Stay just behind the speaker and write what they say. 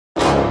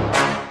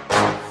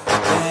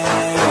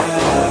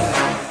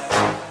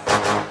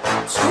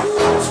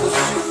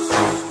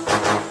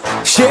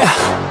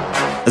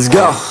Let's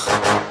go.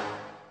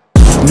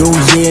 New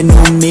year,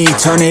 new me,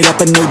 turn it up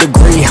a new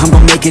degree. I'm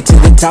gonna make it to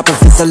the top if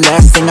it's the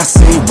last thing I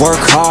see. Work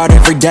hard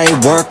every day,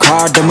 work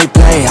hard, then we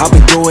play. I'll be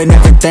doing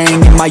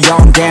everything in my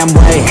own damn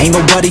way. Ain't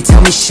nobody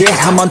tell me shit,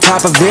 I'm on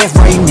top of it.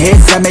 Writing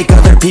hits that make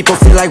other people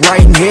feel like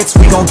writing hits.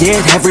 We gon' get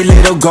every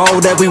little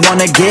goal that we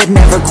wanna get.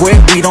 Never quit,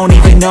 we don't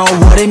even know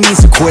what it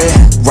means to quit.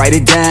 Write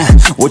it down,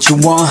 what you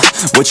want,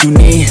 what you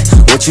need,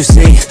 what you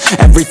see.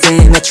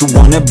 Everything that you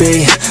wanna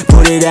be.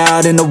 Put it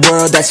out in the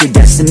world, that's your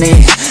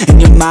destiny.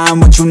 In your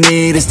mind, what you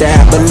need is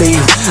that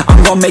believe.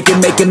 I'm gon' make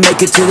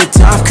it to the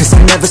top, cause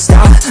I never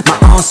stop. My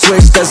own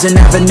switch doesn't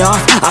have enough.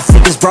 I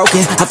think it's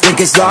broken, I think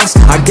it's lost.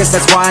 I guess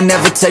that's why I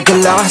never take a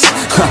loss.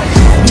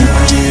 New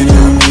year,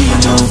 new me,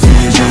 no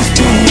fear, just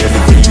be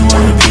everything you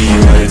wanna be.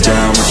 Write it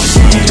down, what you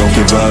see, don't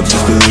give up,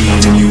 just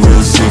believe. And you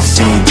will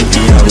succeed, put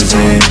the hours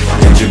in,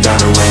 and you're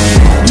bound to win.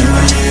 New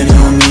year,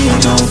 new me,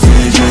 no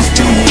fear, just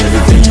be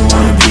everything you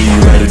wanna be.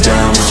 Write it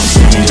down, what you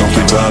see, don't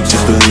give up,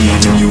 just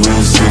believe. And you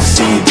will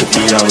succeed, put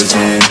the hours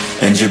in,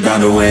 and you're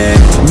bound to win.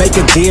 Make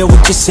a deal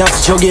with yourself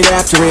that you'll get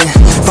after it.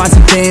 Find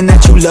something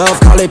that you love,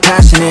 call it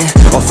passionate.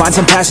 Or find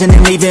some passion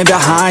and leave it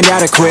behind,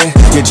 adequate.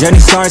 Your journey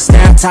starts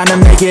now, time to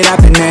make it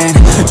happen then.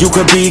 You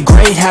could be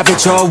great, have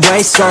it your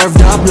way.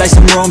 Served up like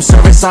some room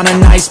service on a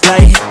nice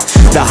plate.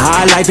 The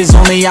high life is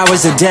only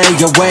hours a day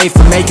away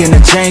from making a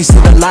change to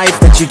the life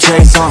that you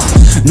chase.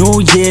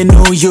 New year,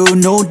 new you,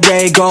 new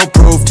day. Go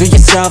prove to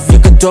yourself you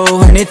can do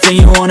anything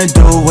you wanna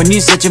do. When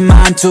you set your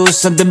mind to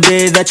something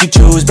big that you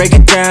choose, break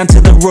it down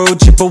to the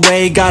root, chip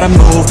away, gotta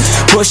move.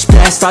 Push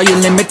past all your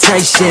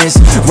limitations.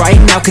 Right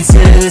now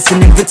consider this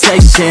an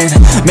invitation.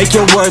 Make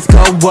your worth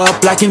go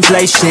up like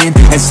inflation,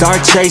 and start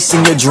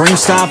chasing your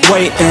dreams, stop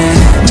waiting.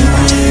 New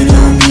year,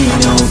 new me,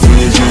 no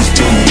fear, just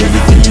be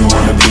everything you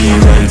wanna be.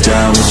 Write it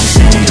down, what you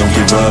see, don't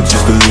give up,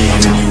 just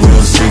believe. And you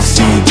will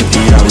succeed, put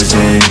the hours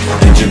in,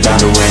 and you're bound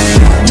to win.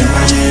 New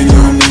year,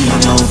 new me,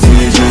 no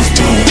fear, just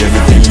be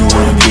everything you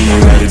wanna be.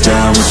 Write it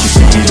down, what you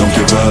see, don't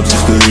give up,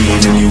 just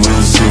believe. And you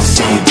will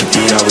succeed, put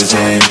the hours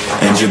in,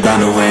 and you're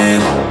bound to win.